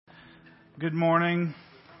Good morning.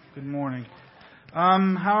 Good morning.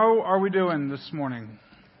 How are we doing this morning?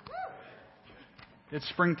 It's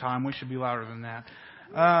springtime. We should be louder than that.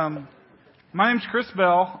 My name's Chris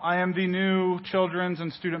Bell. I am the new children's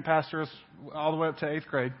and student pastor all the way up to 8th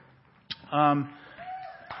grade.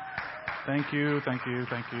 Thank you.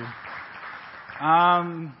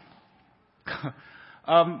 I'm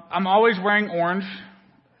always wearing orange.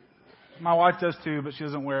 My wife does too, but she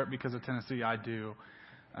doesn't wear it because of Tennessee. I do.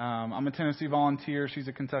 I'm a Tennessee volunteer. She's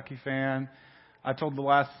a Kentucky fan. I told the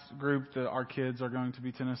last group that our kids are going to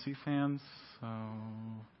be Tennessee fans. So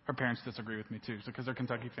her parents disagree with me too, because they're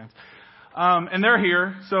Kentucky fans. And they're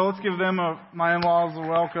here, so let's give them my in-laws a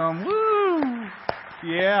welcome. Woo!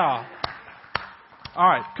 Yeah. All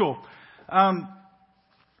right, cool.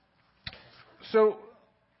 So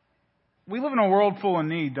we live in a world full of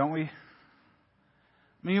need, don't we? I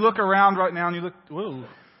mean, you look around right now and you look, whoa,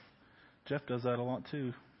 Jeff does that a lot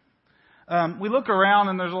too. We look around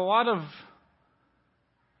and there's a lot of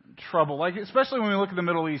trouble, like especially when we look at the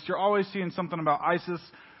Middle East. You're always seeing something about ISIS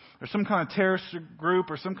or some kind of terrorist group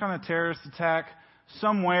or some kind of terrorist attack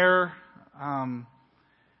somewhere, and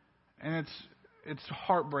it's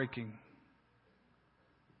heartbreaking.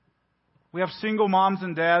 We have single moms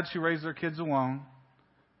and dads who raise their kids alone,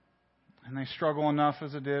 and they struggle enough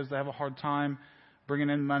as it is. They have a hard time bringing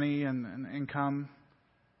in money and income.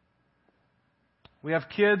 We have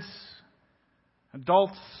kids,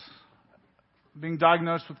 adults, being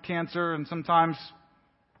diagnosed with cancer, and sometimes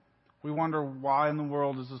we wonder why in the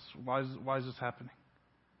world is this? Why is this happening?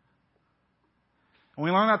 And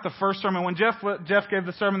we learned that the first sermon when Jeff gave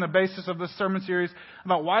the sermon, the basis of this sermon series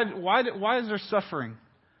about why is there suffering.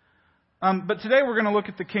 But today we're going to look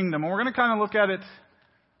at the kingdom, and we're going to kind of look at it.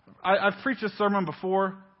 I've preached this sermon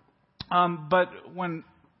before, but when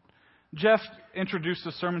Jeff introduced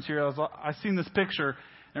the sermon series, I seen this picture.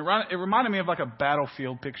 And it reminded me of like a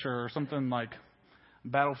battlefield picture or something like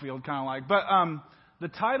battlefield kind of like. But the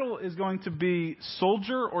title is going to be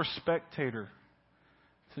Soldier or Spectator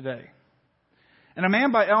today. And a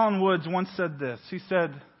man by Ellen Woods once said this. He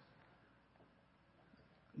said,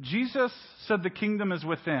 Jesus said the kingdom is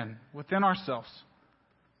within ourselves.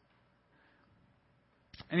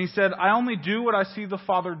 And he said, I only do what I see the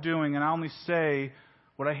Father doing, and I only say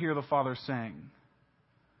what I hear the Father saying.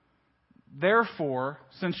 Therefore,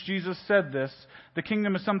 since Jesus said this, the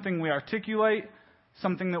kingdom is something we articulate,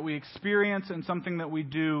 something that we experience, and something that we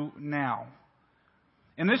do now.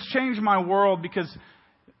 And this changed my world because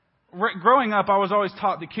growing up, I was always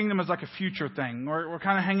taught the kingdom is like a future thing. We're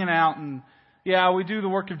kind of hanging out, and yeah, we do the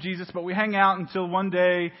work of Jesus, but we hang out until one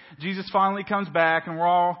day Jesus finally comes back and we're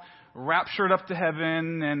all raptured up to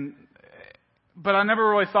heaven. But I never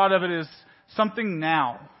really thought of it as something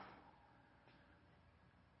now.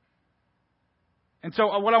 And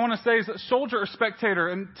so what I want to say is that soldier or spectator.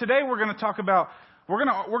 And today we're going to talk about, we're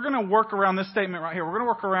going to work around this statement right here. We're going to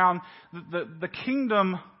work around the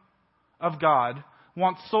kingdom of God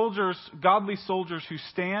wants soldiers, godly soldiers who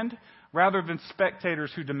stand rather than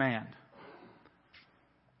spectators who demand.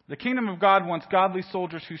 The kingdom of God wants godly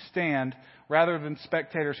soldiers who stand rather than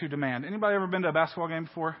spectators who demand. Anybody ever been to a basketball game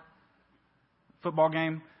before? Football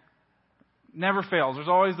game? Never fails. There's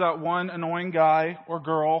always that one annoying guy or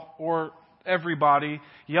girl or everybody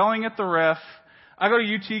yelling at the ref. I go to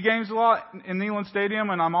UT games a lot in Neyland Stadium,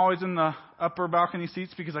 and I'm always in the upper balcony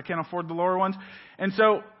seats because I can't afford the lower ones. And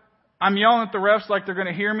so I'm yelling at the refs like they're going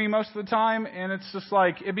to hear me most of the time, and it's just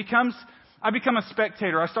like I become a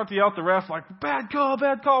spectator. I start to yell at the ref like, bad call,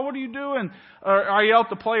 what are you doing? Or I yell at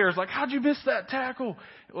the players like, how'd you miss that tackle?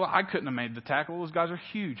 Well, I couldn't have made the tackle. Those guys are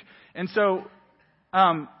huge. And so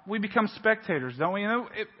we become spectators, don't we?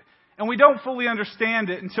 And we don't fully understand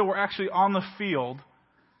it until we're actually on the field,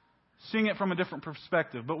 seeing it from a different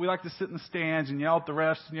perspective. But we like to sit in the stands and yell at the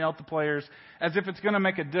refs and yell at the players as if it's going to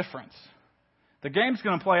make a difference. The game's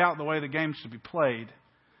going to play out the way the game should be played.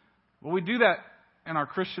 Well, we do that in our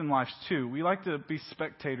Christian lives too. We like to be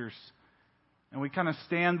spectators, and we kind of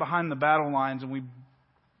stand behind the battle lines and we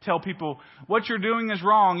tell people, what you're doing is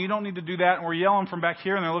wrong. You don't need to do that. And we're yelling from back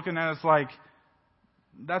here, and they're looking at us like,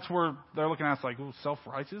 that's where they're looking at us like, oh,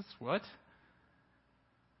 self-righteous? What?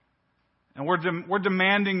 And we're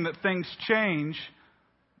demanding that things change,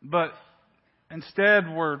 but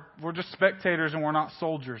instead we're just spectators and we're not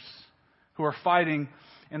soldiers who are fighting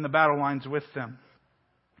in the battle lines with them.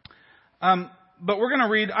 But we're going to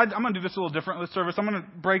read, I'm going to do this a little different this service. I'm going to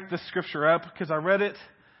break this scripture up because I read it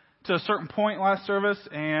to a certain point last service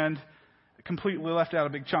and completely left out a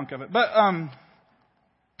big chunk of it. But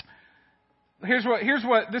here's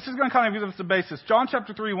what this is going to kind of give us the basis. John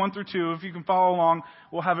chapter 3, 1 through 2. If you can follow along,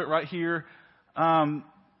 we'll have it right here.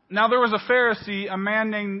 Now there was a Pharisee, a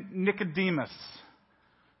man named Nicodemus,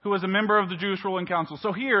 who was a member of the Jewish ruling council.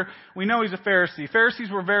 So here, we know he's a Pharisee.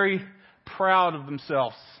 Pharisees were very proud of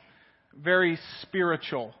themselves, very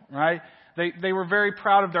spiritual, right? They were very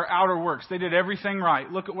proud of their outer works. They did everything right.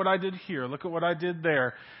 Look at what I did here. Look at what I did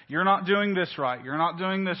there. You're not doing this right. You're not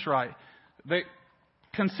doing this right. They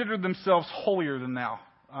considered themselves holier than thou,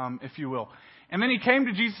 if you will. And then he came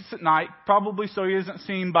to Jesus at night, probably so he isn't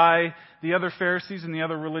seen by the other Pharisees and the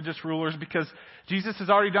other religious rulers, because Jesus has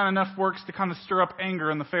already done enough works to kind of stir up anger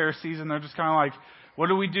in the Pharisees, and they're just kind of like, what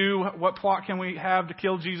do we do? What plot can we have to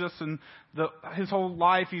kill Jesus? And his whole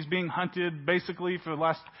life, he's being hunted basically for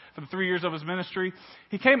the 3 years of his ministry.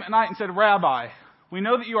 He came at night and said, Rabbi, we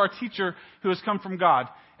know that you are a teacher who has come from God.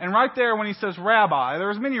 And right there when he says Rabbi, there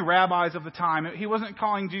was many rabbis of the time. He wasn't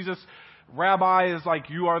calling Jesus Rabbi as like,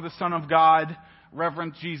 you are the Son of God,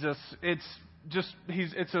 Reverend Jesus. It's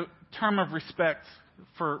a term of respect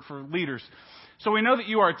for leaders. So we know that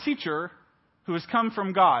you are a teacher who has come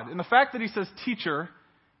from God. And the fact that he says teacher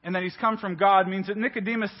and that he's come from God means that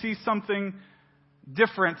Nicodemus sees something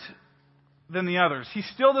different than the others. He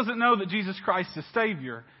still doesn't know that Jesus Christ is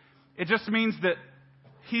Savior. It just means that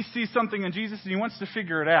he sees something in Jesus and he wants to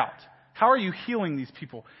figure it out. How are you healing these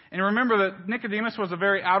people? And remember that Nicodemus was a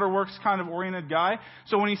very outer works kind of oriented guy.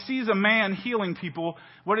 So when he sees a man healing people,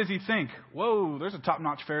 what does he think? Whoa, there's a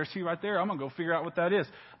top-notch Pharisee right there. I'm going to go figure out what that is.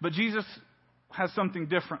 But Jesus has something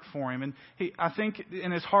different for him. And I think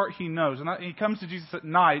in his heart he knows. And he comes to Jesus at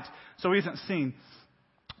night, so he isn't seen.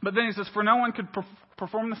 But then he says, for no one could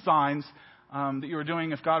perform the signs that you are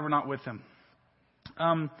doing if God were not with him.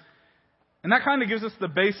 And that kind of gives us the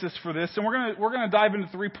basis for this. And we're going to dive into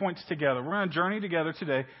 3 points together. We're going to journey together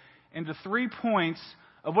today into 3 points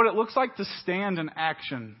of what it looks like to stand in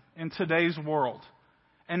action in today's world.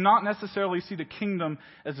 And not necessarily see the kingdom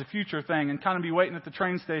as a future thing and kind of be waiting at the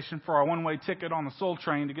train station for our one-way ticket on the soul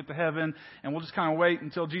train to get to heaven. And we'll just kind of wait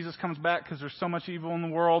until Jesus comes back because there's so much evil in the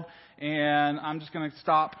world. And I'm just going to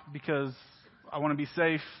stop because I want to be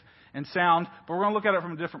safe and sound. But we're going to look at it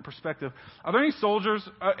from a different perspective. Are there any soldiers,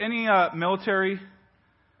 any military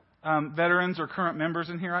veterans or current members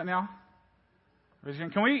in here right now?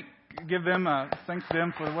 Can we give them, thank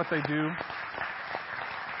them for what they do?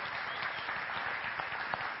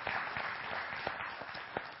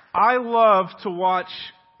 I love to watch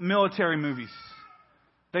military movies.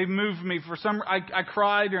 They've moved me I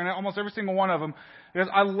cried during almost every single one of them because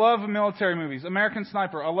I love military movies. American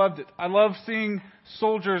Sniper, I loved it. I love seeing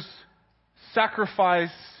soldiers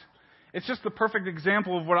sacrifice. It's just the perfect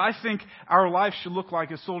example of what I think our life should look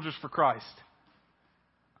like as soldiers for Christ.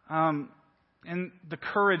 And the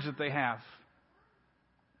courage that they have.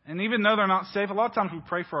 And even though they're not safe, a lot of times we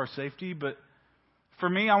pray for our safety, but for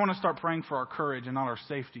me, I want to start praying for our courage and not our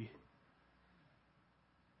safety.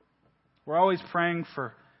 We're always praying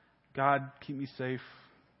for God, keep me safe,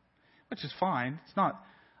 which is fine. It's not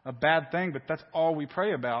a bad thing, but that's all we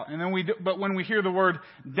pray about. And then but when we hear the word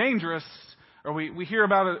dangerous, or we hear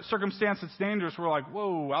about a circumstance that's dangerous, we're like,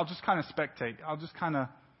 whoa, I'll just kind of spectate. I'll just kind of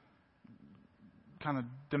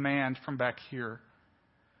demand from back here.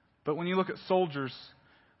 But when you look at soldiers,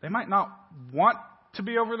 they might not want to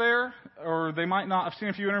be over there, or they might not. I've seen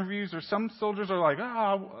a few interviews, or some soldiers are like,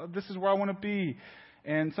 this is where I want to be.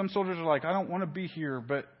 And some soldiers are like, I don't want to be here,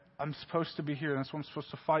 but I'm supposed to be here, and that's what I'm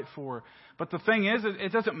supposed to fight for. But the thing is,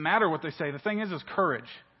 it doesn't matter what they say. The thing is courage.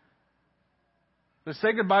 They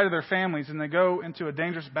say goodbye to their families, and they go into a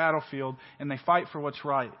dangerous battlefield, and they fight for what's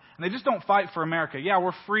right. And they just don't fight for America. Yeah,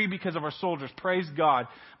 we're free because of our soldiers. Praise God.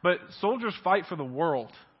 But soldiers fight for the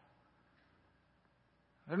world.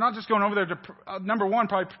 They're not just going over there to, number one,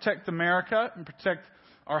 probably protect America and protect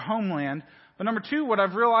our homeland. But number two, what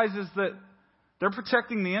I've realized is that they're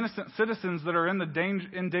protecting the innocent citizens that are in the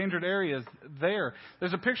endangered areas there.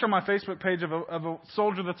 There's a picture on my Facebook page of a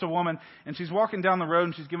soldier that's a woman, and she's walking down the road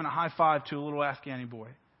and she's giving a high five to a little Afghani boy.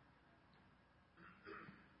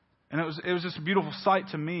 And it was just a beautiful sight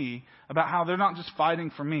to me about how they're not just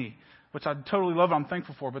fighting for me, which I totally love and I'm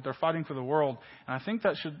thankful for, but they're fighting for the world. And I think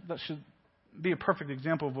that should be a perfect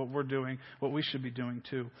example of what we're doing, what we should be doing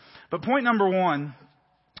too. But point number one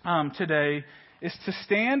today is to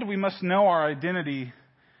stand, we must know our identity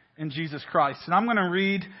in Jesus Christ. And I'm going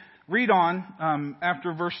to read on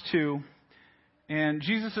after verse 2. And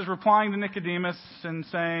Jesus is replying to Nicodemus and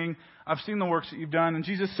saying, I've seen the works that you've done. And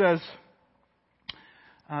Jesus says,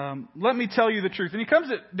 let me tell you the truth. And he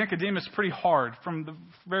comes at Nicodemus pretty hard from the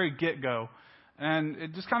very get-go. And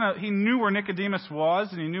it just he knew where Nicodemus was,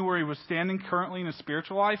 and he knew where he was standing currently in his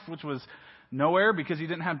spiritual life, which was nowhere because he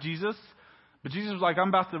didn't have Jesus. But Jesus was like, I'm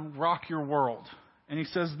about to rock your world. And he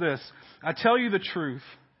says this, I tell you the truth.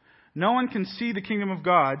 No one can see the kingdom of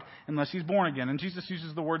God unless he's born again. And Jesus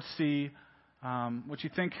uses the word see, which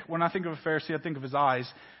when I think of a Pharisee, I think of his eyes,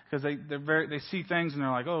 because they see things and they're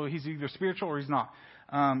like, oh, he's either spiritual or he's not.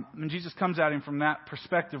 And Jesus comes at him from that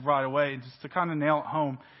perspective right away, just to kind of nail it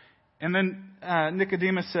home. And then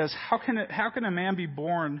Nicodemus says, how can a man be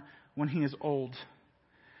born when he is old?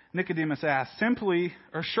 Nicodemus asks, simply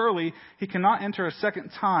or surely he cannot enter a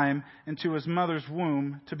second time into his mother's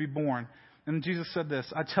womb to be born. And Jesus said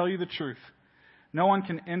this, I tell you the truth. No one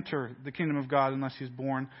can enter the kingdom of God unless he is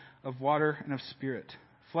born of water and of spirit.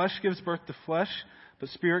 Flesh gives birth to flesh, but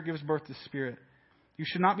spirit gives birth to spirit. You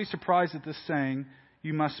should not be surprised at this saying,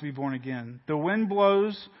 you must be born again. The wind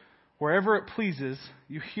blows wherever it pleases.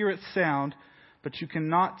 You hear its sound, but you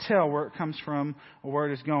cannot tell where it comes from or where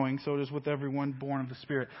it is going. So it is with everyone born of the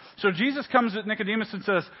Spirit. So Jesus comes at Nicodemus and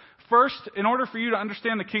says, first, in order for you to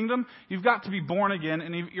understand the kingdom, you've got to be born again,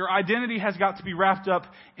 and your identity has got to be wrapped up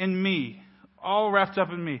in me. All wrapped up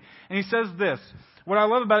in me. And he says this. What I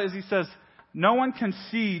love about it is he says, no one can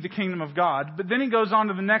see the kingdom of God. But then he goes on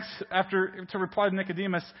to the next, to reply to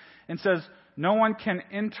Nicodemus, and says, no one can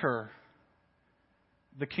enter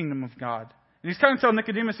the kingdom of God. And he's kind of telling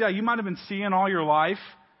Nicodemus, yeah, you might have been seeing all your life.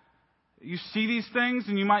 You see these things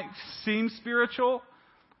and you might seem spiritual,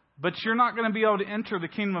 but you're not going to be able to enter the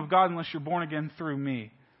kingdom of God unless you're born again through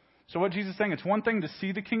me. So what Jesus is saying, it's one thing to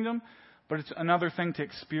see the kingdom, but it's another thing to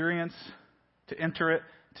experience, to enter it,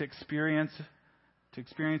 to experience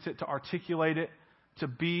it, to articulate it, to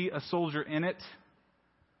be a soldier in it.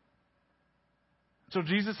 So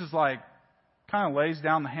Jesus is kind of lays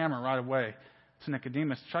down the hammer right away to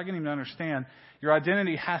Nicodemus. Try getting him to understand your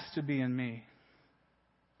identity has to be in me.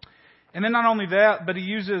 And then not only that, but he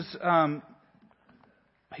uses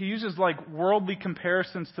worldly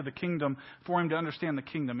comparisons to the kingdom for him to understand the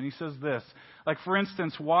kingdom. And he says this, for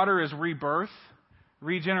instance, water is rebirth,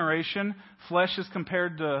 regeneration. Flesh is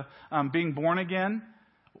compared to being born again.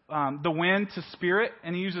 The wind to spirit.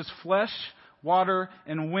 And he uses flesh, water,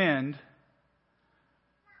 and wind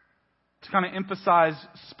to kind of emphasize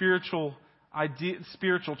spiritual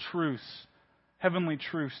truths, heavenly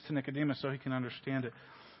truths to Nicodemus so he can understand it.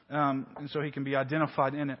 And so he can be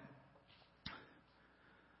identified in it.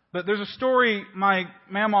 But there's a story, my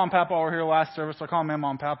mama and papa were here last service, so I call them mama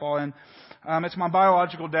and papa, and it's my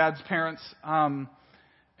biological dad's parents. And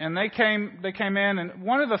they came in, and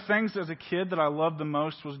one of the things as a kid that I loved the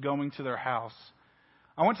most was going to their house.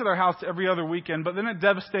 I went to their house every other weekend, but then it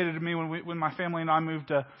devastated me when my family and I moved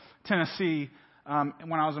to Tennessee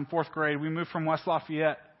when I was in 4th grade. We moved from West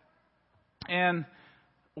Lafayette. And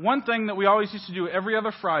one thing that we always used to do every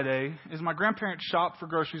other Friday is my grandparents shop for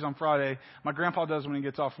groceries on Friday. My grandpa does when he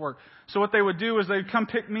gets off work. So what they would do is they'd come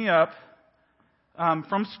pick me up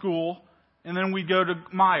from school, and then we'd go to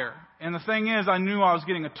Meijer. And the thing is, I knew I was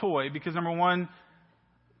getting a toy because, number one,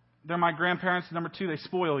 they're my grandparents. Number two, they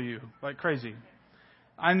spoil you like crazy.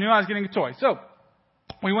 I knew I was getting a toy. So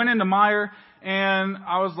we went into Meijer, and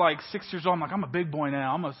I was 6 years old. I'm a big boy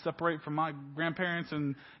now. I'm going to separate from my grandparents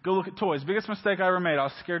and go look at toys. Biggest mistake I ever made. I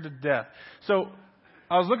was scared to death. So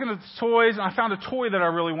I was looking at the toys, and I found a toy that I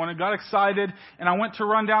really wanted, got excited, and I went to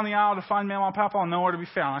run down the aisle to find Mama and Papa, and nowhere to be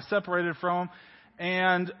found. I separated from them,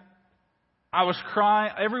 and I was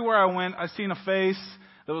crying. Everywhere I went, I seen a face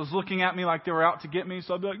that was looking at me like they were out to get me.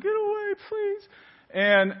 So I'd be like, get away, please.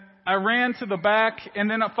 And I ran to the back,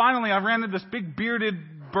 and then finally I ran into this big bearded,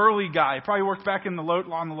 burly guy. He probably worked back in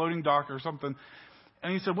on the loading dock or something.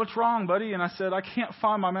 And he said, what's wrong, buddy? And I said, I can't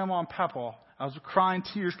find my mama and papa. I was crying,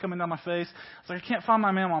 tears coming down my face. I was like, I can't find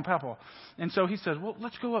my mama and papa. And so he said, well,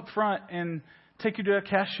 let's go up front and take you to a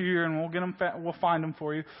cashier, and we'll get them. We'll find them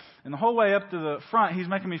for you. And the whole way up to the front, he's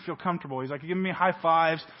making me feel comfortable. He's giving me high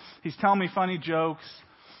fives. He's telling me funny jokes.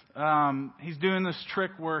 He's doing this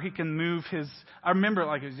trick where he can move I remember it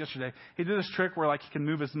like it was yesterday. He did this trick where he can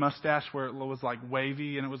move his mustache where it was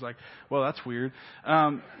wavy, and it was well, that's weird.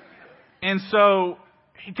 And so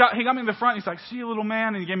he got me in the front. He's like, see you, little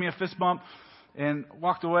man. And he gave me a fist bump and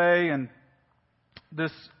walked away. And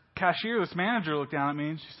this cashier, this manager looked down at me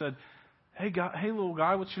and she said, hey little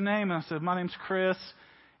guy, what's your name? And I said, my name's Chris.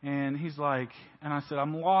 And he's like, and I said,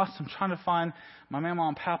 I'm lost. I'm trying to find my mama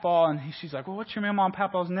and papa. And she's like, well, what's your mama and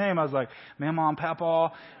papa's name? I was like, mama and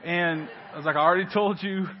papa. And I was like, I already told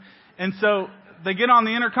you. And so they get on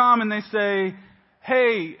the intercom and they say,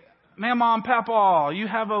 hey, mama and papa, you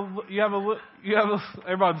have a,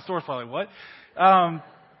 everybody in the store's probably like, what?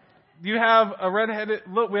 You have a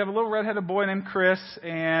we have a little redheaded boy named Chris,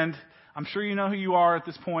 and I'm sure you know who you are at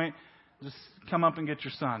this point. Just come up and get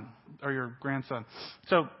your son or your grandson.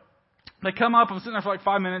 So they come up. I'm sitting there for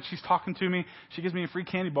 5 minutes. She's talking to me. She gives me a free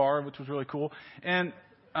candy bar, which was really cool. And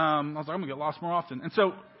I was like, I'm going to get lost more often. And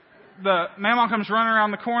so the mama comes running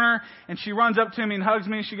around the corner, and she runs up to me and hugs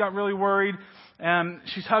me. She got really worried, and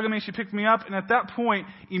she's hugging me. She picked me up, and at that point,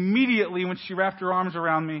 immediately when she wrapped her arms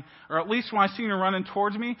around me, or at least when I seen her running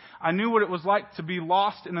towards me, I knew what it was like to be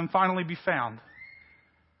lost and then finally be found.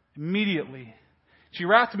 Immediately. She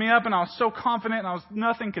wrapped me up, and I was so confident, and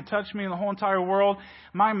nothing could touch me in the whole entire world.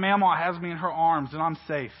 My mama has me in her arms, and I'm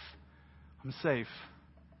safe. I'm safe.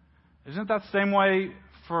 Isn't that the same way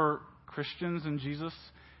for Christians and Jesus?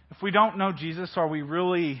 If we don't know Jesus, are we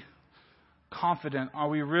really confident?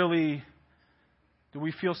 Do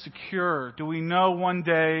we feel secure? Do we know one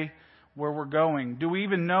day where we're going? Do we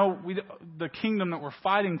even know the kingdom that we're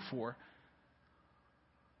fighting for?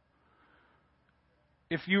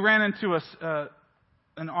 If you ran into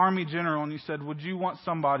an army general and you said, would you want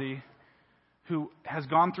somebody who has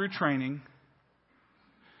gone through training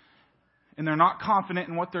and they're not confident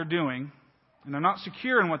in what they're doing, and they're not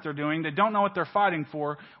secure in what they're doing, they don't know what they're fighting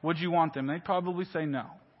for, would you want them? They'd probably say no.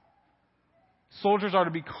 Soldiers are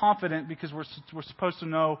to be confident because we're supposed to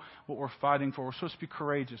know what we're fighting for. We're supposed to be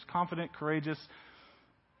courageous. Confident, courageous.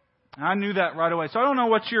 And I knew that right away. So I don't know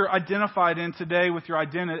what you're identified in today with your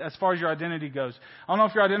identity, as far as your identity goes. I don't know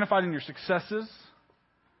if you're identified in your successes.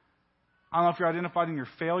 I don't know if you're identified in your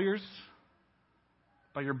failures,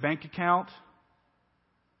 by your bank account,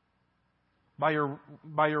 by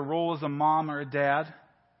your role as a mom or a dad,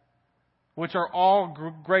 which are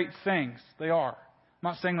all great things. They are. I'm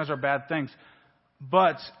not saying those are bad things.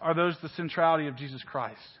 But are those the centrality of Jesus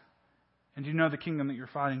Christ? And do you know the kingdom that you're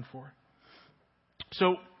fighting for?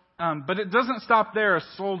 So, but it doesn't stop there as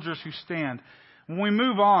soldiers who stand. When we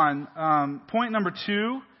move on, point number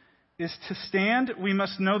 2 is to stand, we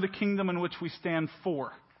must know the kingdom in which we stand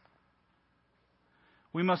for.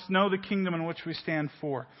 We must know the kingdom in which we stand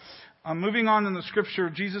for. Moving on in the scripture,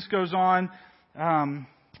 Jesus goes on,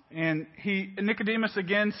 and Nicodemus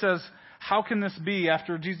again says, how can this be?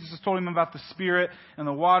 After Jesus has told him about the Spirit and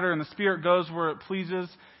the water, and the Spirit goes where it pleases.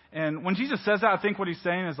 And when Jesus says that, I think what he's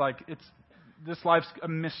saying is like, this life's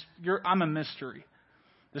I'm a mystery.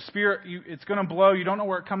 The Spirit, it's going to blow. You don't know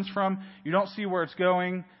where it comes from. You don't see where it's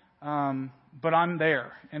going. But I'm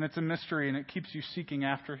there, and it's a mystery, and it keeps you seeking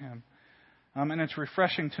after Him. And it's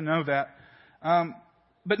refreshing to know that.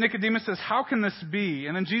 But Nicodemus says, how can this be?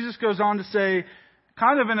 And then Jesus goes on to say,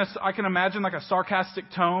 kind of I can imagine like a sarcastic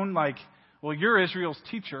tone, like, well, you're Israel's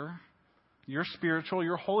teacher. You're spiritual.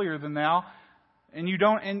 You're holier than thou. And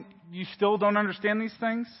you still don't understand these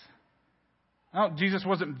things? No, Jesus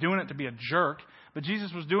wasn't doing it to be a jerk, but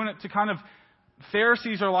Jesus was doing it to kind of,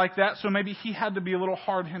 Pharisees are like that, so maybe he had to be a little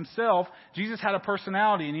hard himself. Jesus had a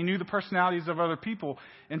personality, and he knew the personalities of other people.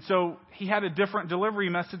 And so he had a different delivery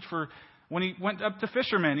message for when he went up to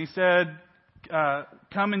fishermen. He said,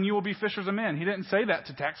 come and you will be fishers of men. He didn't say that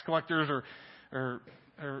to tax collectors or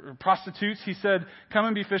prostitutes. He said, come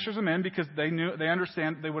and be fishers of men, because they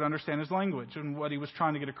would understand his language and what he was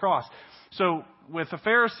trying to get across. So with a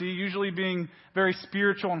Pharisee usually being very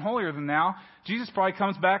spiritual and holier than thou, Jesus probably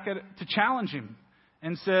comes back to challenge him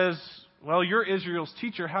and says, well, you're Israel's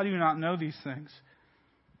teacher. How do you not know these things?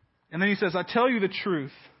 And then he says, I tell you the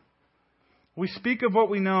truth. We speak of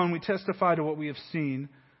what we know and we testify to what we have seen,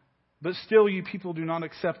 but still you people do not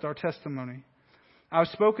accept our testimony. I have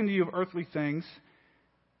spoken to you of earthly things,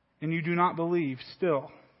 and you do not believe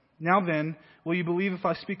still. Now then, will you believe if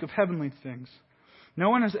I speak of heavenly things? No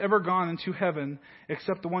one has ever gone into heaven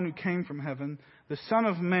except the one who came from heaven, the Son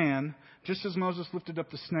of Man. Just as Moses lifted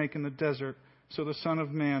up the snake in the desert, so the Son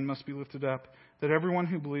of Man must be lifted up, that everyone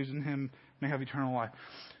who believes in him may have eternal life.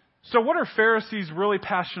 So what are Pharisees really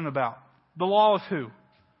passionate about? The law of who?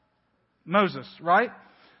 Moses, right?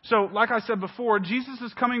 So like I said before, Jesus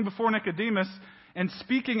is coming before Nicodemus and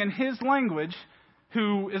speaking in his language,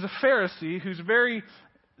 who is a Pharisee, who's very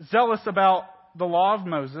zealous about the law of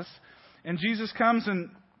Moses. And Jesus comes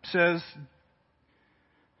and says,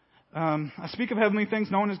 I speak of heavenly things.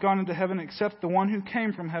 No one has gone into heaven except the one who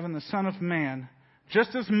came from heaven, the Son of Man.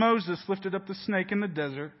 Just as Moses lifted up the snake in the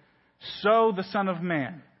desert, so the Son of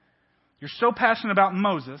Man. You're so passionate about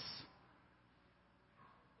Moses,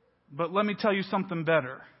 but let me tell you something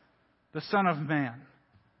better. The Son of Man.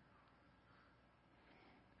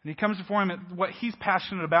 And he comes before him at what he's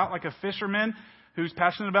passionate about, like a fisherman who's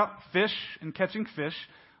passionate about fish and catching fish.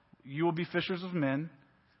 You will be fishers of men.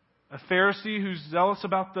 A Pharisee who's zealous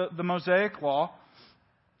about the Mosaic law.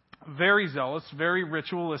 Very zealous, very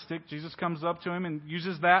ritualistic. Jesus comes up to him and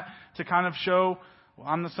uses that to kind of show, well,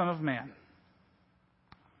 I'm the Son of Man.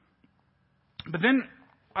 But then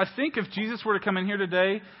I think if Jesus were to come in here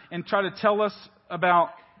today and try to tell us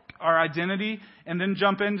about our identity and then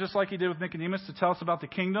jump in just like he did with Nicodemus to tell us about the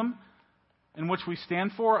kingdom in which we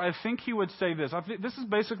stand for, I think he would say this. I think this is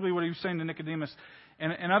basically what he was saying to Nicodemus.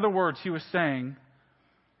 In other words, he was saying,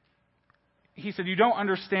 he said, you don't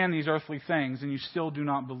understand these earthly things and you still do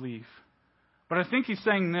not believe. But I think he's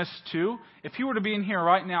saying this too. If he were to be in here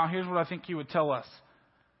right now, here's what I think he would tell us.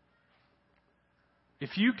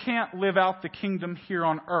 If you can't live out the kingdom here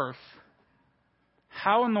on earth,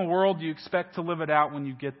 how in the world do you expect to live it out when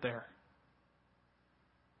you get there?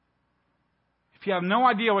 If you have no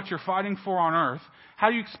idea what you're fighting for on earth, how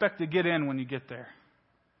do you expect to get in when you get there?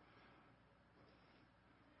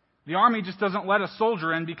 The army just doesn't let a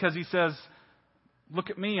soldier in because he says, look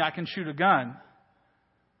at me, I can shoot a gun.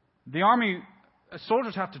 The army,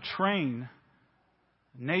 soldiers have to train.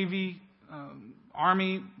 Navy,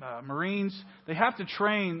 Army, Marines, they have to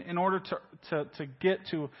train in order to get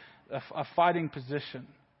to a fighting position.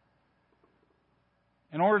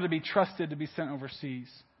 In order to be trusted to be sent overseas.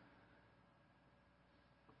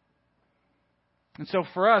 And so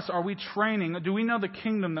for us, are we training? Do we know the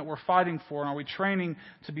kingdom that we're fighting for? And are we training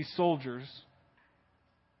to be soldiers?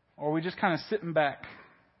 Or are we just kind of sitting back?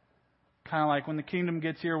 Kind of like when the kingdom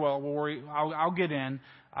gets here, well, I'll get in.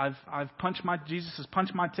 Jesus has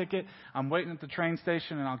punched my ticket. I'm waiting at the train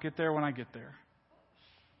station and I'll get there when I get there.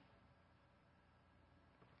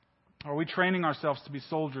 Are we training ourselves to be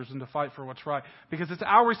soldiers and to fight for what's right? Because it's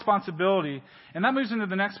our responsibility. And that moves into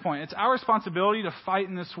the next point. It's our responsibility to fight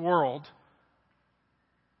in this world.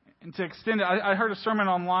 And to extend it, I heard a sermon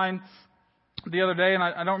online the other day, and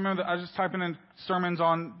I don't remember. I was just typing in sermons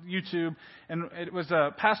on YouTube, and it was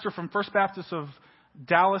a pastor from First Baptist of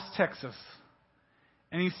Dallas, Texas.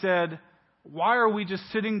 And he said, why are we just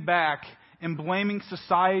sitting back and blaming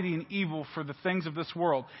society and evil for the things of this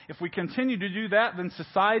world? If we continue to do that, then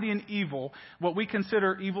society and evil, what we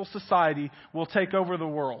consider evil society, will take over the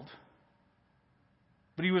world.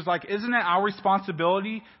 But he was like, isn't it our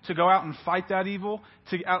responsibility to go out and fight that evil?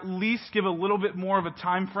 To at least give a little bit more of a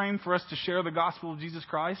time frame for us to share the gospel of Jesus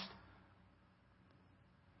Christ?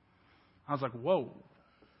 I was like, whoa.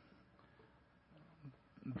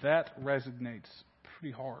 That resonates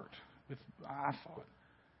pretty hard with, I thought.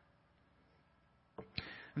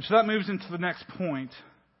 And so that moves into the next point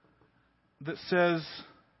that says,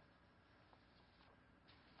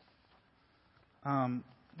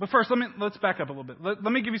 but first, let's back up a little bit. Let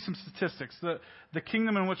me give you some statistics. The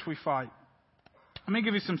kingdom in which we fight. Let me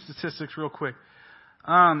give you some statistics real quick.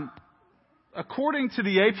 According to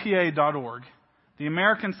the APA.org, the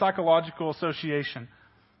American Psychological Association,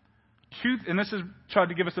 and this is tried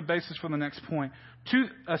to give us a basis for the next point.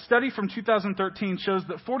 A study from 2013 shows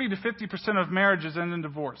that 40 to 50% of marriages end in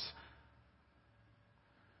divorce.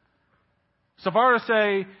 So if I were to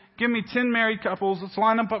say, give me 10 married couples, let's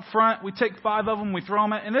line them up front, we take 5 of them, we throw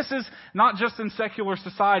them in. And this is not just in secular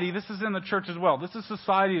society, this is in the church as well. This is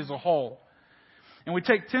society as a whole. And we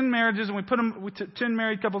take 10 marriages and we put them, 10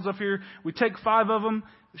 married couples up here, we take 5 of them,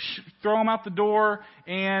 throw them out the door,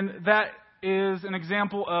 and that is an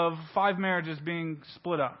example of 5 marriages being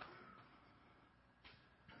split up.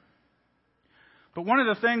 But one of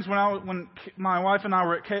the things when my wife and I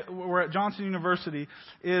were at Johnson University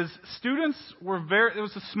is students were it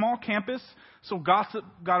was a small campus, so gossip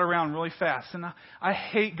got around really fast. And I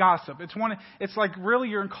hate gossip. It's like really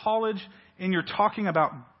you're in college and you're talking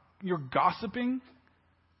about, you're gossiping.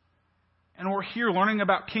 And we're here learning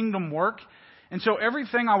about kingdom work. And so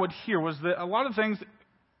everything I would hear was that a lot of things,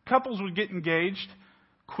 couples would get engaged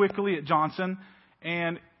quickly at Johnson,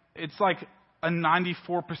 and it's like a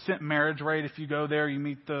 94% marriage rate. If you go there, you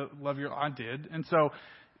meet the love of your life. I did. And so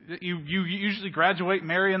you usually graduate,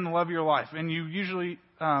 marry in the love of your life. And you usually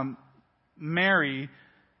marry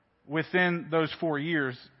within those 4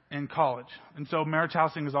 years in college. And so marriage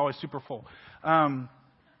housing is always super full.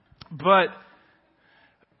 But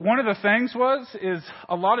one of the things is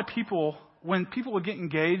a lot of people, when people would get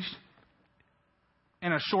engaged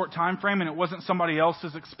in a short time frame and it wasn't somebody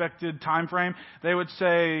else's expected time frame, they would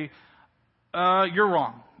say, you're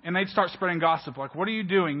wrong. And they'd start spreading gossip. Like, what are you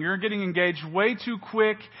doing? You're getting engaged way too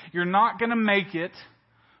quick. You're not going to make it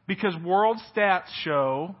because world stats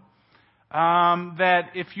show that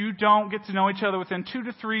if you don't get to know each other within 2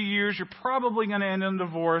 to 3 years, you're probably going to end in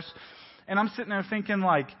divorce. And I'm sitting there thinking,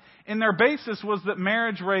 like, and their basis was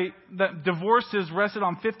that divorces rested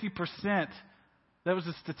on 50%. That was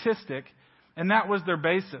a statistic. And that was their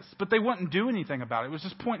basis. But they wouldn't do anything about it. It was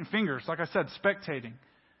just pointing fingers, like I said, spectating.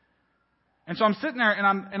 And so I'm sitting there,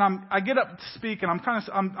 and I get up to speak, and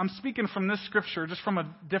I'm speaking from this scripture, just from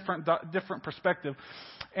a different perspective.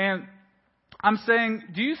 And I'm saying,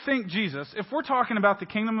 do you think Jesus, if we're talking about the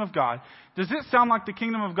kingdom of God, does it sound like the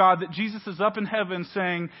kingdom of God that Jesus is up in heaven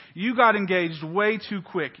saying, you got engaged way too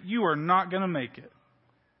quick, you are not going to make it?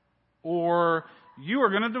 Or you are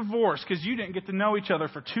going to divorce because you didn't get to know each other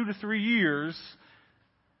for 2 to 3 years,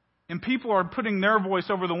 and people are putting their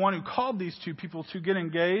voice over the one who called these two people to get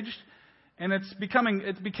engaged, and it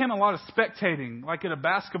became a lot of spectating, like at a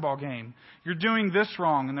basketball game. You're doing this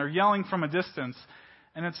wrong, and they're yelling from a distance,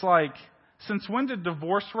 and it's like, since when did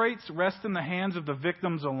divorce rates rest in the hands of the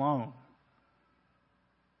victims alone?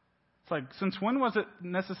 It's like, since when was it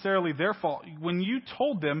necessarily their fault? When you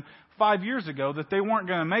told them 5 years ago that they weren't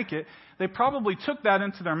going to make it, they probably took that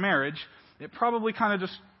into their marriage. It probably kind of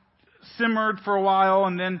just simmered for a while,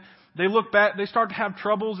 and then they look back, they start to have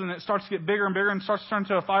troubles, and it starts to get bigger and bigger and starts to turn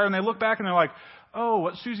into a fire, and they look back and they're like, oh,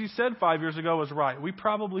 what Susie said 5 years ago was right. We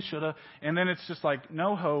probably should have. And then it's just like,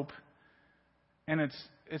 no hope. And it's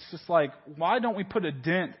just like, why don't we put a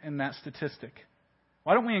dent in that statistic?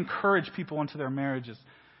 Why don't we encourage people into their marriages?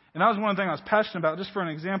 And that was one thing I was passionate about, just for an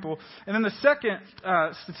example. And then the second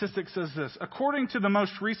statistic says this. According to the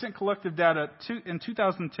most recent collective data in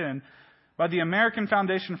 2010 by the American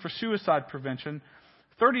Foundation for Suicide Prevention,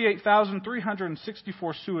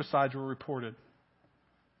 38,364 suicides were reported.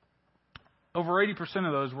 Over 80%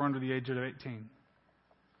 of those were under the age of 18.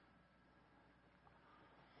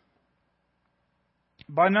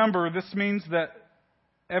 By number, this means that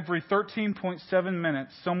every 13.7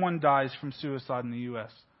 minutes, someone dies from suicide in the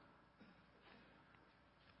U.S.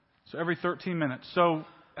 So every 13 minutes. So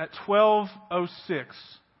at 12:06,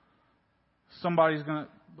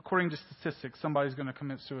 according to statistics, somebody's going to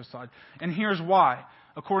commit suicide. And here's why.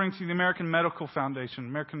 According to the American Medical Foundation,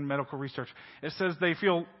 American Medical Research, it says they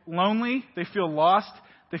feel lonely, they feel lost,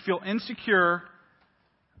 they feel insecure,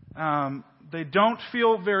 they don't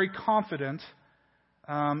feel very confident,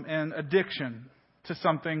 and addiction to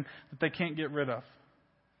something that they can't get rid of.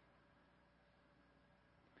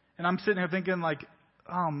 And I'm sitting here thinking, like,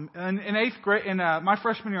 in 8th grade, in my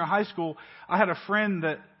freshman year of high school, I had a friend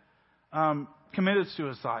that committed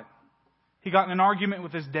suicide. He got in an argument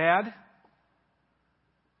with his dad,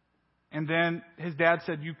 and then his dad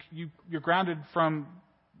said, "You're grounded from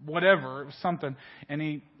whatever." It was something,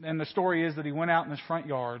 and the story is that he went out in his front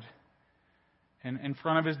yard, and in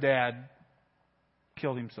front of his dad,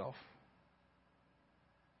 killed himself.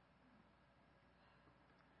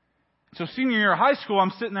 So senior year of high school,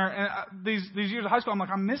 I'm sitting there, and these years of high school, I'm like,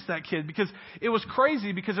 I miss that kid, because it was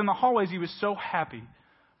crazy, because in the hallways he was so happy,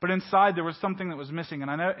 but inside there was something that was missing.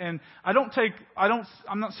 And I'm not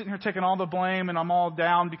sitting here taking all the blame and I'm all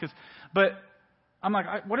down, but I'm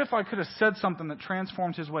like, what if I could have said something that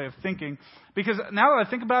transformed his way of thinking? Because now that I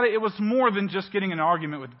think about it, it was more than just getting in an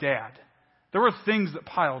argument with Dad. There were things that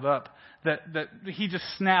piled up that he just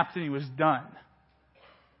snapped and he was done.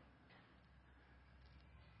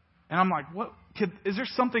 And I'm like, is there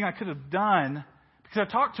something I could have done? Because I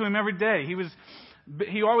talked to him every day. He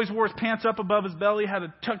always wore his pants up above his belly, had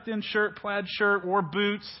a tucked in shirt, plaid shirt, wore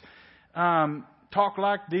boots, talked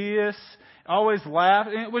like this, always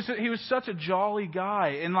laughed. And he was such a jolly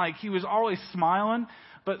guy, and like he was always smiling.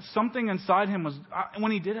 But something inside him was,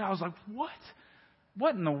 when he did it, I was like, what?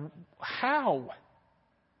 What in the, how?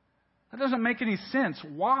 That doesn't make any sense.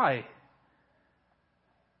 Why?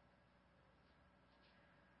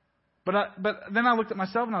 But then I looked at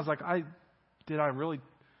myself and I was like, I never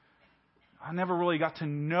really got to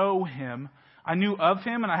know him. I knew of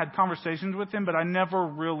him and I had conversations with him, but I never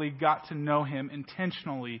really got to know him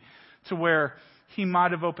intentionally to where he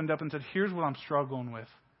might have opened up and said, here's what I'm struggling with.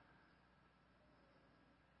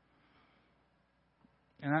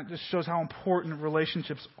 And that just shows how important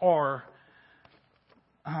relationships are.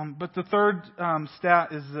 But the third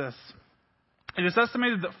stat is this. It is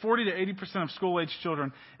estimated that 40 to 80% of school-age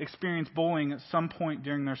children experience bullying at some point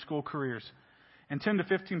during their school careers. And 10 to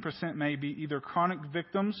 15% may be either chronic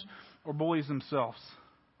victims or bullies themselves.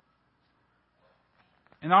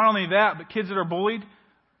 And not only that, but kids that are bullied,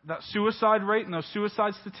 that suicide rate and those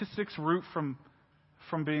suicide statistics root from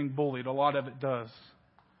being bullied. A lot of it does.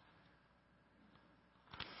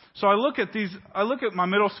 So I look at my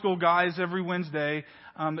middle school guys every Wednesday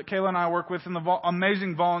that Kayla and I work with, and the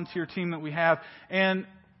amazing volunteer team that we have. And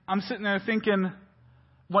I'm sitting there thinking,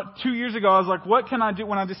 2 years ago, I was like, what can I do?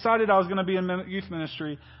 When I decided I was going to be in youth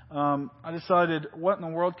ministry, I decided, what in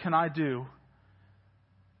the world can I do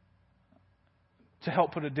to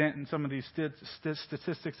help put a dent in some of these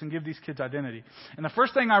statistics and give these kids identity? And the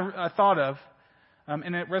first thing I thought of,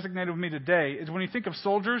 and it resonated with me today, is when you think of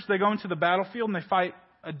soldiers, they go into the battlefield and they fight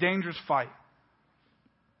a dangerous fight.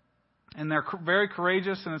 And they're very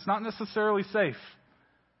courageous, and it's not necessarily safe.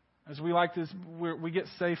 As we like this, we get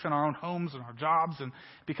safe in our own homes and our jobs, and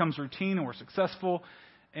it becomes routine, and we're successful.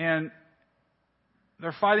 And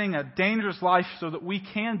they're fighting a dangerous life so that we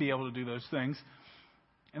can be able to do those things.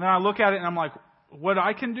 And then I look at it and I'm like, what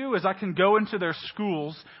I can do is I can go into their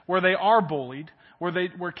schools where they are bullied,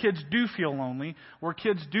 where kids do feel lonely, where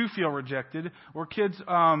kids do feel rejected, where kids,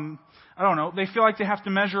 they feel like they have to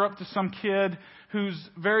measure up to some kid who's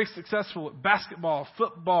very successful at basketball,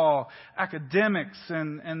 football, academics,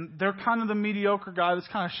 and they're kind of the mediocre guy that's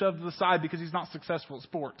kind of shoved to the side because he's not successful at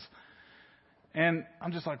sports. And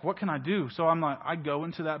I'm just like, what can I do? So I'm like, I go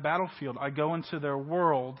into that battlefield. I go into their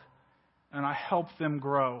world, and I help them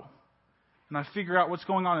grow. And I figure out what's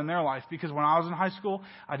going on in their life. Because when I was in high school,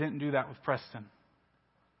 I didn't do that with Preston.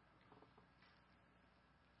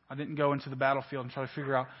 I didn't go into the battlefield and try to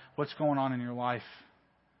figure out what's going on in your life,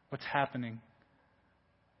 what's happening.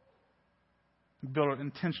 Build an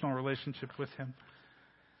intentional relationship with him.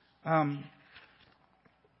 I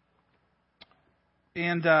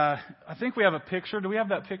think we have a picture. Do we have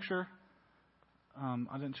that picture?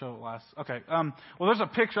 I didn't show it last. Okay. Well, there's a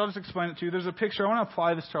picture. I'll just explain it to you. There's a picture. I want to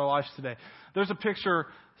apply this to our lives today. There's a picture.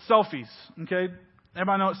 Selfies. Okay.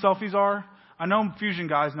 Everybody know what selfies are? I know Fusion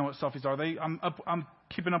guys know what selfies are. I'm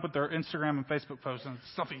keeping up with their Instagram and Facebook posts and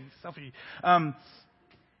selfie.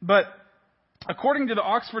 But according to the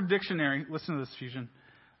Oxford Dictionary, listen to this, Fusion.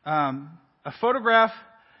 A photograph.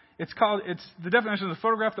 It's the definition of the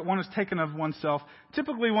photograph that one is taken of oneself,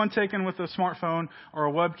 typically one taken with a smartphone or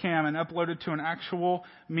a webcam and uploaded to an actual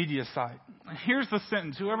media site. Here's the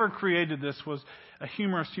sentence. Whoever created this was a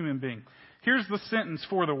humorous human being. Here's the sentence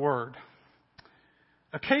for the word.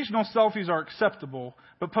 Occasional selfies are acceptable,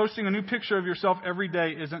 but posting a new picture of yourself every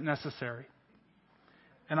day isn't necessary.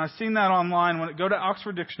 And I've seen that online. When it go to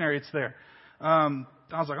Oxford Dictionary, it's there. I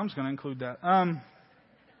was like, I'm just going to include that.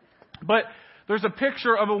 But there's a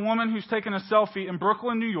picture of a woman who's taking a selfie in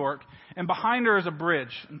Brooklyn, New York, and behind her is a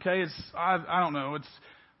bridge. Okay, I don't know, it's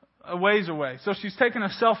a ways away. So she's taking a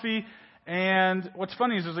selfie, and what's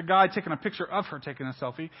funny is there's a guy taking a picture of her taking a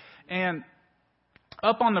selfie, and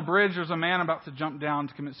up on the bridge there's a man about to jump down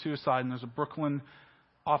to commit suicide, and there's a Brooklyn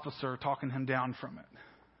officer talking him down from it.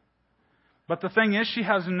 But the thing is, she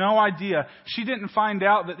has no idea. She didn't find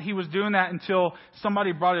out that he was doing that until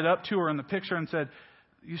somebody brought it up to her in the picture and said,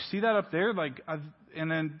 you see that up there?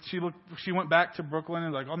 And then she went back to Brooklyn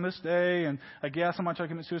and on this day, and I guess how much I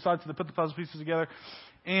commit suicide, so they put the puzzle pieces together.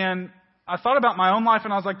 And I thought about my own life,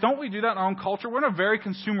 and I was like, don't we do that in our own culture? We're in a very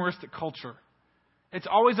consumeristic culture. It's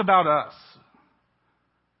always about us.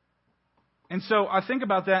 And so I think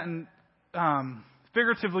about that, and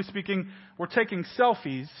figuratively speaking, we're taking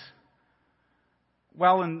selfies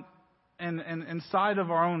while inside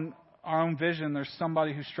of our own vision, there's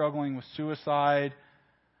somebody who's struggling with suicide.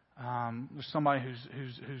 There's somebody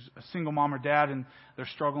who's a single mom or dad and they're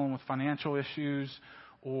struggling with financial issues,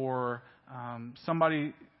 or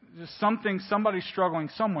somebody's struggling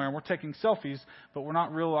somewhere. And we're taking selfies, but we're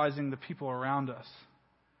not realizing the people around us.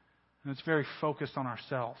 And it's very focused on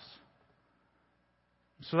ourselves.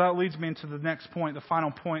 So that leads me into the next point. The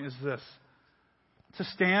final point is this. To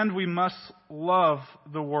stand, we must love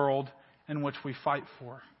the world in which we fight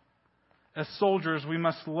for. As soldiers, we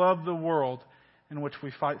must love the world in which we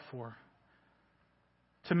fight for.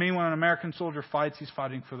 To me, when an American soldier fights, he's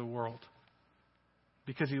fighting for the world.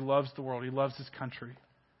 Because he loves the world. He loves his country.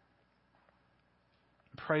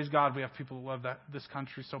 Praise God, we have people who love this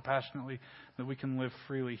country so passionately that we can live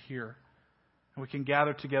freely here. And we can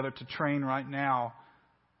gather together to train right now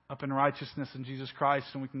up in righteousness in Jesus Christ,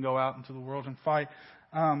 and we can go out into the world and fight.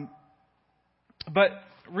 But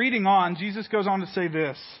reading on, Jesus goes on to say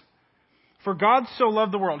this. For God so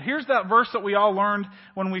loved the world. Here's that verse that we all learned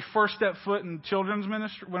when we first stepped foot in children's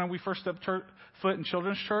ministry, when we first stepped foot in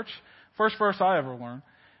children's church. First verse I ever learned.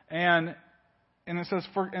 And it says,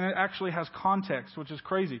 and it actually has context, which is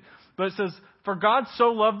crazy. But it says, for God so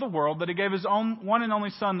loved the world that He gave His own one and only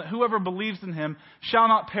Son, that whoever believes in Him shall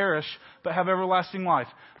not perish, but have everlasting life.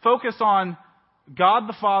 Focus on God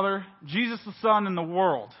the Father, Jesus the Son, and the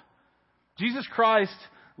world. Jesus Christ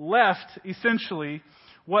left, essentially,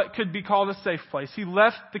 what could be called a safe place. He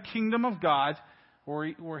left the kingdom of God,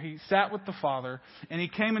 where he sat with the Father, and He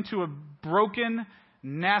came into a broken,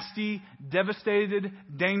 nasty, devastated,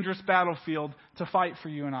 dangerous battlefield to fight for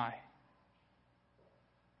you and I.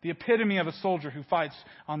 The epitome of a soldier who fights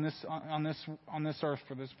on this earth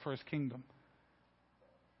for his kingdom.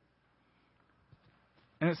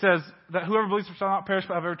 And it says that whoever believes shall not perish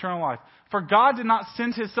but have eternal life. For God did not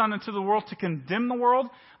send His Son into the world to condemn the world,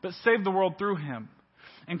 but save the world through Him.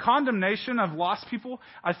 And condemnation of lost people,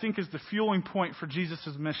 I think, is the fueling point for Jesus'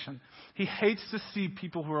 mission. He hates to see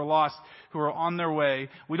people who are lost, who are on their way.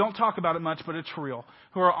 We don't talk about it much, but it's real.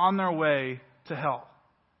 Who are on their way to hell.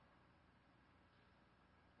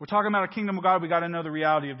 We're talking about a kingdom of God. We got to know the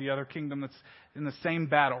reality of the other kingdom that's in the same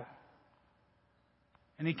battle.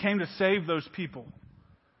 And He came to save those people.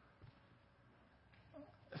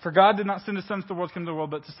 For God did not send His Son to the world, came to the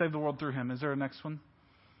world, but to save the world through Him. Is there a next one?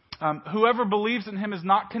 Whoever believes in Him is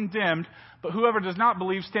not condemned, but whoever does not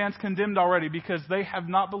believe stands condemned already because they have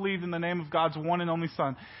not believed in the name of God's one and only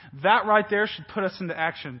Son. That right there should put us into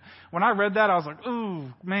action. When I read that, I was like,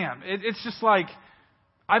 ooh, man. It's just like,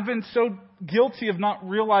 I've been so guilty of not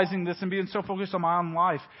realizing this and being so focused on my own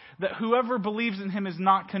life, that whoever believes in Him is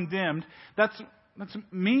not condemned. That's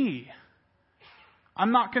me.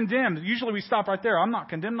 I'm not condemned. Usually we stop right there. I'm not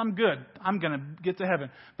condemned. I'm good. I'm going to get to heaven.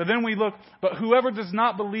 But then we look, but whoever does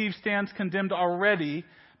not believe stands condemned already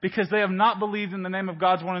because they have not believed in the name of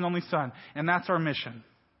God's one and only Son. And that's our mission.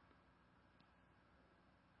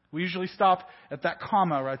 We usually stop at that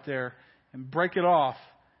comma right there and break it off.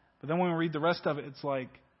 But then when we read the rest of it, it's like,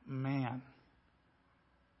 man,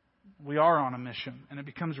 we are on a mission and it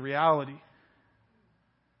becomes reality.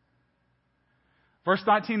 Verse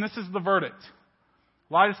 19, this is the verdict.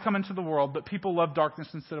 Light has come into the world, but people love darkness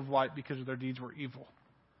instead of light because their deeds were evil.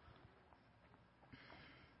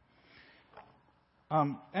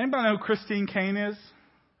 Anybody know who Christine Kane is?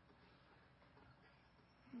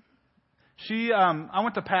 I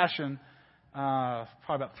went to Passion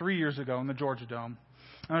probably about 3 years ago in the Georgia Dome.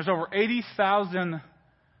 And there's over 80,000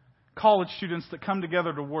 college students that come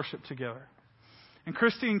together to worship together. And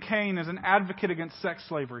Christine Kane is an advocate against sex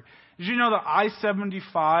slavery. Did you know that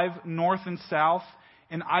I-75 north and south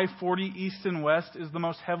and I-40 east and west is the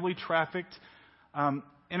most heavily trafficked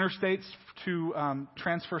interstates to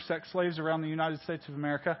transfer sex slaves around the United States of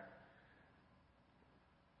America?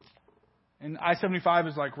 And I-75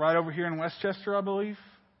 is like right over here in Westchester, I believe.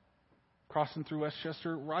 Crossing through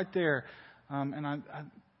Westchester, right there.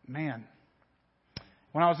 Man.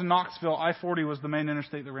 When I was in Knoxville, I-40 was the main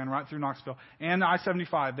interstate that ran right through Knoxville. And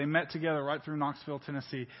I-75, they met together right through Knoxville,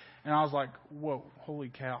 Tennessee. And I was like, whoa, holy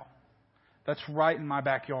cow. That's right in my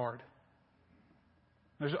backyard.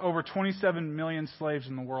 There's over 27 million slaves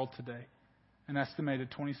in the world today. An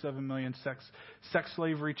estimated 27 million sex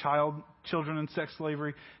slavery, children in sex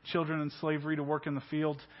slavery, children in slavery to work in the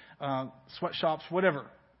fields, sweatshops, whatever.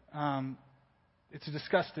 It's a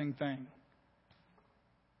disgusting thing.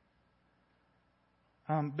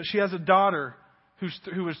 But she has a daughter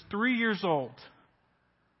who was 3 years old.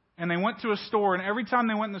 And they went to a store, and every time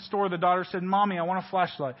they went in the store, the daughter said, "Mommy, I want a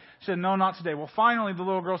flashlight." She said, "No, not today." Well, finally, the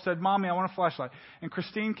little girl said, "Mommy, I want a flashlight." And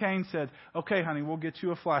Christine Kane said, "Okay, honey, we'll get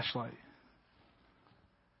you a flashlight."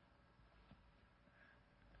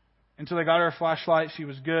 Until they got her a flashlight. She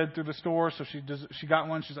was good through the store, so she got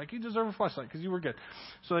one. She's like, "You deserve a flashlight because you were good."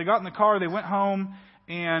 So they got in the car, they went home,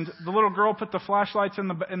 and the little girl put the flashlights in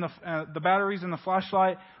the batteries in the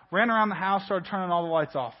flashlight, ran around the house, started turning all the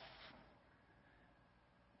lights off.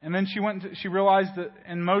 And then she realized that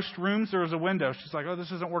in most rooms there was a window. She's like, "Oh,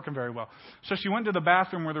 this isn't working very well." So she went to the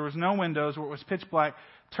bathroom where there was no windows, where it was pitch black,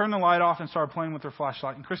 turned the light off and started playing with her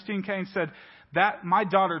flashlight. And Christine Kane said, "That my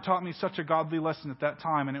daughter taught me such a godly lesson at that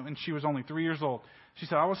time," and she was only 3 years old. She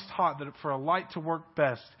said, "I was taught that for a light to work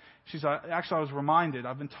best," she said, "Actually, I was reminded,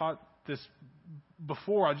 I've been taught this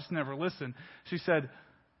before, I just never listened." She said,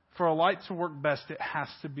 "For a light to work best, it has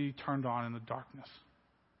to be turned on in the darkness."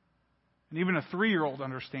 And even a 3-year-old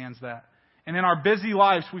understands that. And in our busy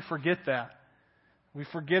lives, we forget that. We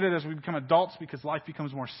forget it as we become adults because life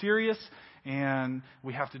becomes more serious. And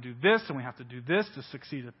we have to do this and we have to do this to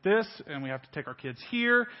succeed at this. And we have to take our kids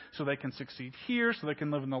here so they can succeed here, so they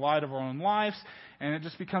can live in the light of our own lives. And it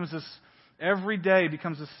just becomes this, every day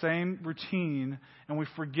becomes the same routine. And we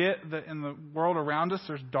forget that in the world around us,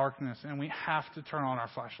 there's darkness. And we have to turn on our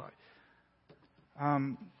flashlight.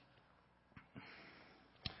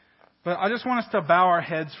 But I just want us to bow our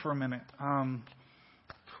heads for a minute.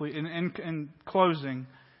 Please, in closing,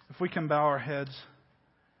 if we can bow our heads.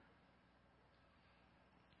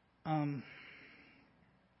 I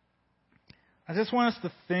just want us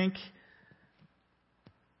to think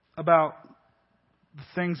about the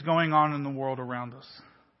things going on in the world around us.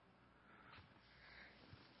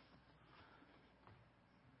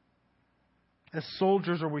 As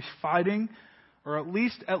soldiers, are we fighting? Or at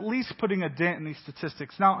least putting a dent in these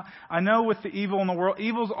statistics. Now, I know with the evil in the world,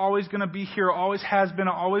 evil's always going to be here, always has been,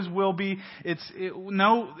 always will be.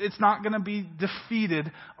 It's not going to be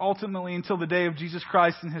defeated ultimately until the day of Jesus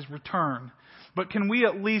Christ and His return. But can we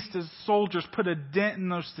at least as soldiers put a dent in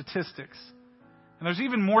those statistics? And there's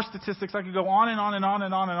even more statistics. I could go on and on and on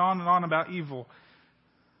and on and on and on about evil.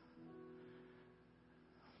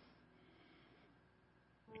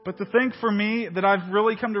 But the thing for me that I've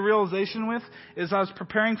really come to realization with as I was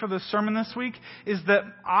preparing for this sermon this week is that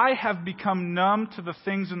I have become numb to the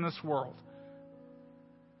things in this world.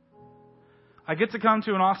 I get to come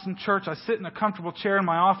to an awesome church. I sit in a comfortable chair in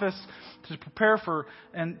my office to prepare for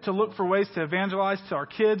and to look for ways to evangelize to our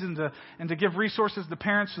kids and to give resources to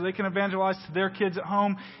parents so they can evangelize to their kids at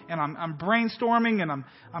home. And I'm brainstorming and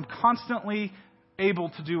I'm constantly able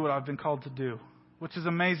to do what I've been called to do, which is an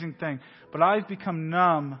amazing thing. But I've become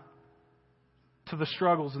numb to the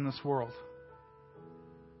struggles in this world.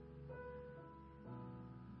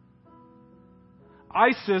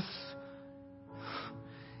 ISIS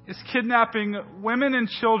is kidnapping women and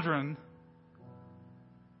children.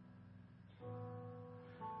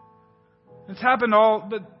 It's happened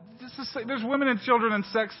there's women and children in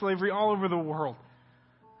sex slavery all over the world.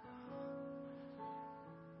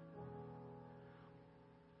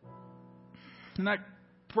 And that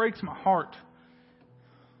breaks my heart.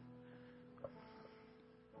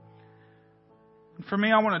 And for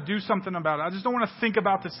me, I want to do something about it. I just don't want to think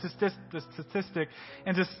about the statistic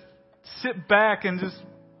and just sit back and just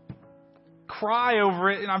cry over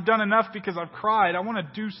it. And I've done enough because I've cried. I want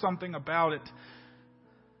to do something about it.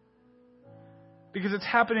 Because it's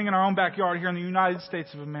happening in our own backyard here in the United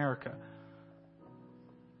States of America.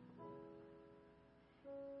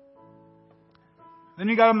 Then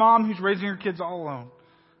you got a mom who's raising her kids all alone.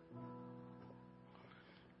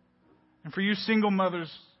 And for you single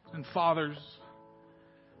mothers and fathers,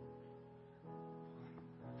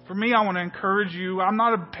 for me, I want to encourage you. I'm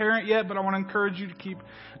not a parent yet, but I want to encourage you to keep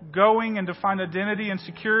going and to find identity and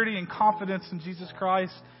security and confidence in Jesus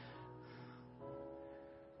Christ.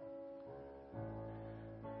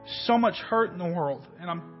 So much hurt in the world. And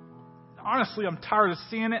I'm tired of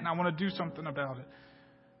seeing it, and I want to do something about it.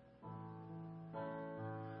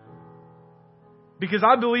 Because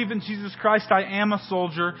I believe in Jesus Christ, I am a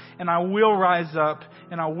soldier, and I will rise up,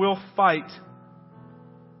 and I will fight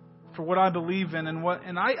for what I believe in.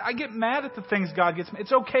 And I get mad at the things God gets mad at.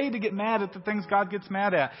 It's okay to get mad at the things God gets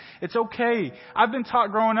mad at. It's okay. I've been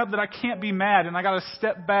taught growing up that I can't be mad, and I got to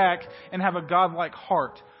step back and have a God-like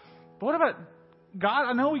heart. But what about God?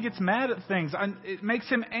 I know He gets mad at things. It makes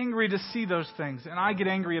Him angry to see those things, and I get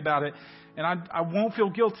angry about it, and I won't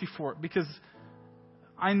feel guilty for it because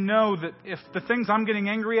I know that if the things I'm getting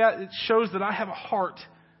angry at, it shows that I have a heart.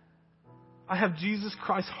 I have Jesus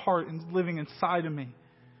Christ's heart living inside of me.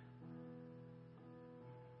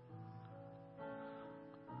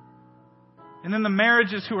 And then the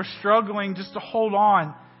marriages who are struggling just to hold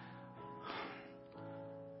on.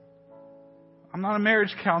 I'm not a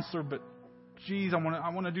marriage counselor, but geez, I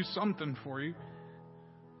want to do something for you.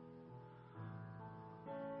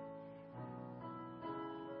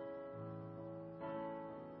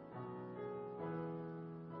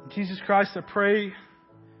 Jesus Christ, I pray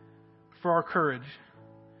for our courage.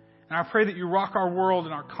 And I pray that you rock our world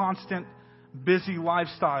in our constant, busy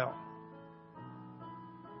lifestyle.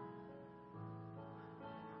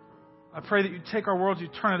 I pray that you take our world, you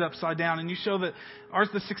turn it upside down, and you show that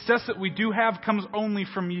the success that we do have comes only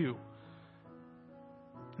from you.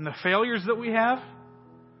 And the failures that we have,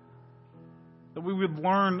 that we would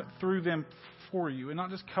learn through them for you and not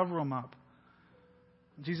just cover them up.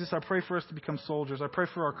 Jesus, I pray for us to become soldiers. I pray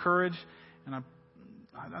for our courage, and I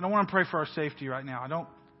don't want to pray for our safety right now. I'm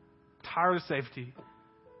tired of safety.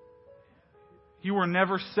 You were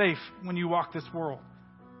never safe when you walked this world.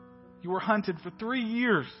 You were hunted for 3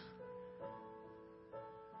 years.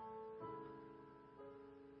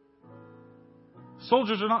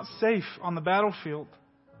 Soldiers are not safe on the battlefield.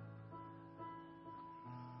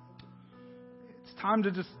 It's time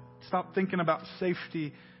to just stop thinking about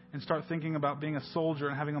safety and start thinking about being a soldier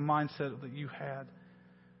and having a mindset that you had.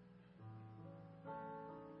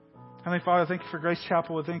 Heavenly Father, I thank you for Grace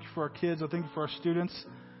Chapel. I thank you for our kids. I thank you for our students.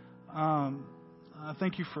 I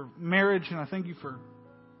thank you for marriage, and I thank you for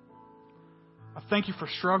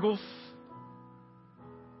struggles.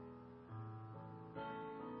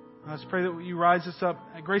 I just pray that you rise us up.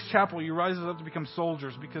 At Grace Chapel, you rise us up to become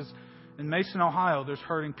soldiers, because in Mason, Ohio, there's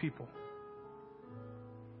hurting people.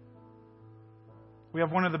 We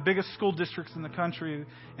have one of the biggest school districts in the country,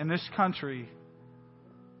 in this country.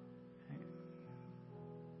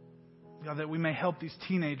 God, that we may help these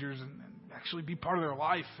teenagers and actually be part of their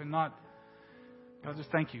life and not. God, just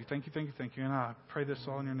thank you. Thank you, thank you, thank you. And I pray this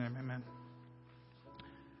all in your name.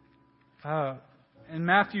 Amen. In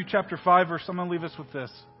Matthew chapter 5, verse, I'm going to leave us with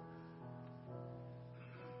this.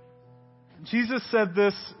 Jesus said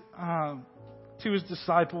this to his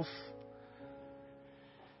disciples.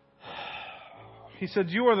 He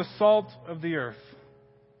said, "You are the salt of the earth.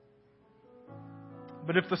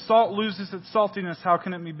 But if the salt loses its saltiness, how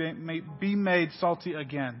can it be made salty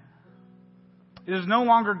again? It is no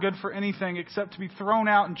longer good for anything except to be thrown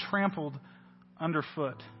out and trampled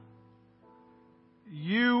underfoot."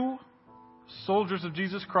 You, soldiers of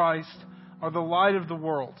Jesus Christ, are the light of the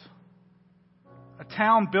world. A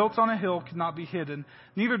town built on a hill cannot be hidden.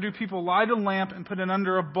 Neither do people light a lamp and put it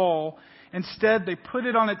under a bowl. Instead, they put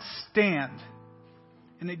it on its stand,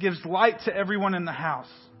 and it gives light to everyone in the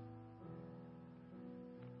house.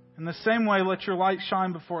 In the same way, let your light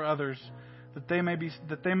shine before others, that they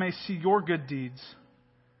may see your good deeds,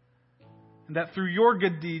 and that through your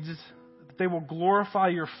good deeds that they will glorify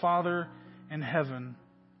your Father in heaven.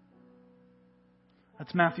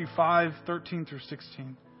 That's Matthew 5:13 through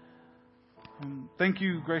 16. Thank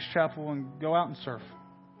you, Grace Chapel, and go out and serve.